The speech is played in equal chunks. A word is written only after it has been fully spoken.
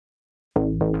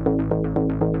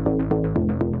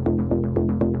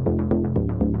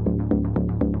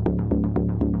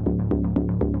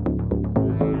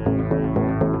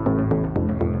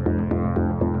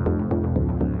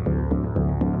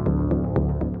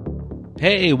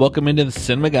Hey, welcome into the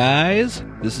Cinema Guys.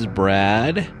 This is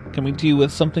Brad, coming to you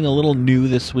with something a little new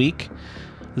this week.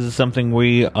 This is something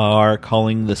we are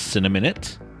calling the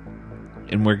Cineminute,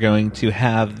 and we're going to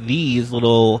have these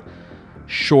little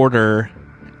shorter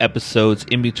episodes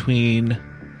in between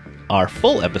our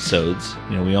full episodes.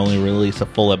 You know, we only release a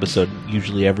full episode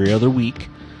usually every other week,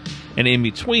 and in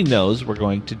between those, we're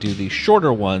going to do these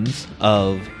shorter ones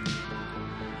of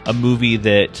a movie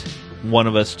that one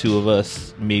of us, two of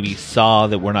us, maybe saw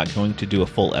that we're not going to do a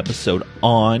full episode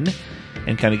on,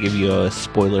 and kind of give you a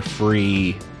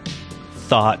spoiler-free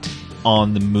thought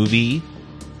on the movie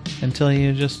and tell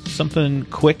you just something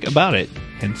quick about it,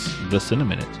 hence the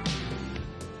Cineminute.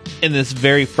 In this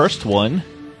very first one,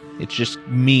 it's just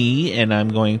me, and I'm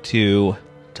going to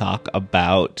talk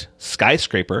about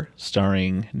Skyscraper,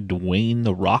 starring Dwayne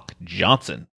 "The Rock"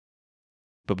 Johnson.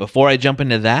 But before I jump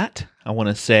into that, I want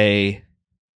to say,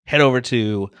 head over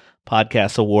to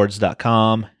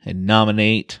podcastawards.com and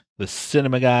nominate the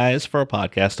Cinema Guys for a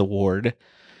podcast award.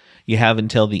 You have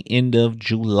until the end of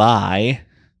July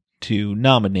to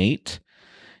nominate.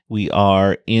 We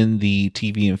are in the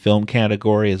TV and film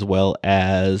category as well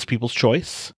as People's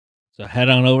Choice. So head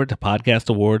on over to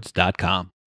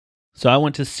podcastawards.com. So I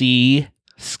went to see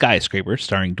Skyscraper,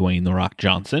 starring Dwayne "The Rock"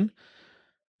 Johnson.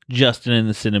 Justin and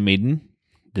the Cineminute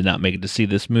did not make it to see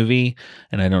this movie,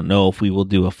 and I don't know if we will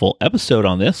do a full episode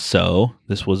on this, so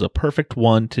this was a perfect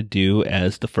one to do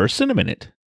as the first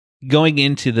Cineminute. Going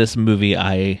into this movie,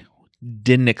 I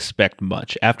didn't expect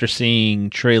much. After seeing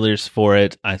trailers for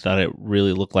it, I thought it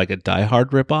really looked like a Die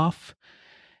Hard ripoff,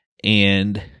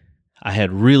 and I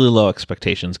had really low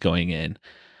expectations going in.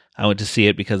 I went to see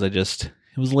it because it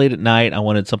was late at night. I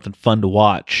wanted something fun to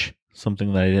watch,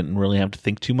 something that I didn't really have to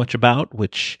think too much about,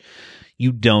 which you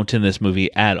don't in this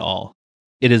movie at all.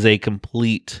 It is a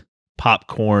complete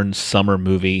popcorn summer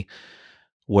movie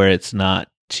where it's not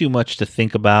too much to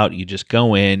think about. You just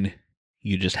go in,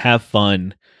 you just have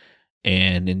fun,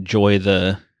 and enjoy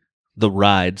the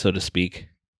ride, so to speak.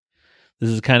 This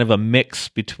is kind of a mix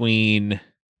between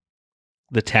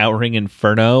The Towering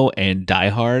Inferno and Die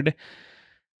Hard.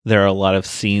 There are a lot of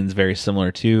scenes very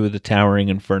similar to The Towering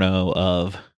Inferno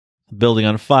of building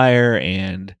on fire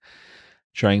and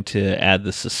trying to add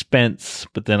the suspense,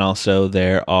 but then also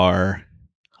there are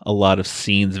a lot of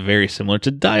scenes very similar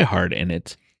to Die Hard in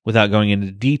it. Without going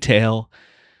into detail,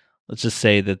 let's just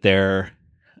say that they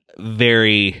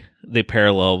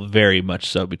parallel very much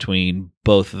so between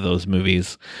both of those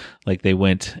movies. Like they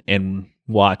went and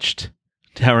watched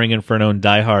Towering Inferno and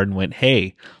Die Hard and went,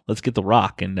 hey, let's get The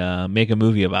Rock and make a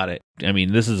movie about it. I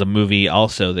mean, this is a movie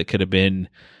also that could have been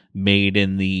made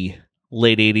in the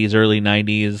late 80s, early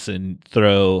 90s, and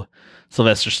throw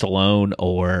Sylvester Stallone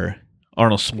or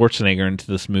Arnold Schwarzenegger into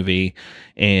this movie,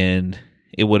 and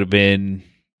it would have been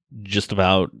just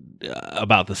about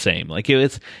the same. Like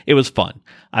it was fun.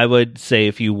 I would say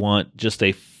if you want just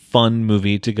a fun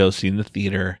movie to go see in the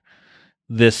theater,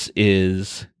 this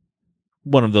is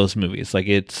one of those movies. Like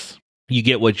you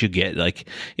get what you get. Like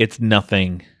it's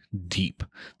nothing deep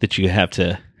that you have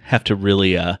to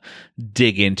really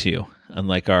dig into.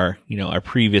 Unlike our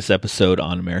previous episode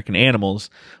on American Animals,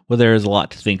 where there is a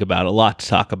lot to think about, a lot to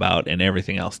talk about, and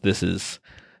everything else. This is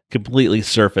completely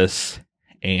surface,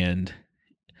 and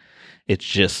it's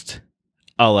just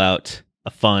all out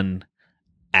a fun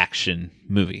action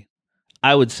movie.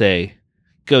 I would say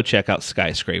go check out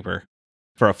Skyscraper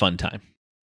for a fun time.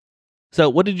 So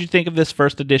what did you think of this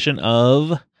first edition of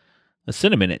the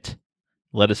Cineminute?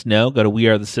 Let us know. Go to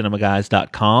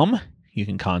wearethecinemagays.com. You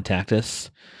can contact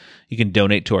us. You can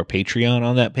donate to our Patreon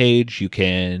on that page. You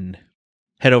can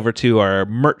head over to our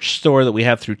merch store that we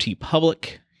have through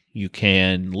TeePublic. You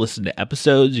can listen to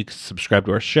episodes. You can subscribe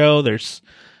to our show. There's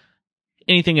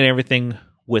anything and everything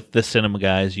with the Cinema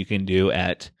Guys you can do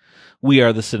at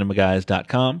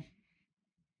wearethecinemagays.com.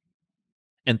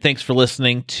 And thanks for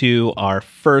listening to our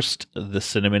first The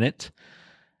Cineminute.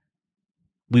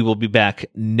 We will be back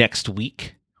next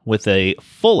week with a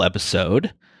full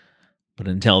episode. But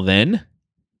until then,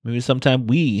 maybe sometime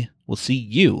we will see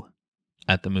you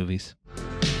at the movies.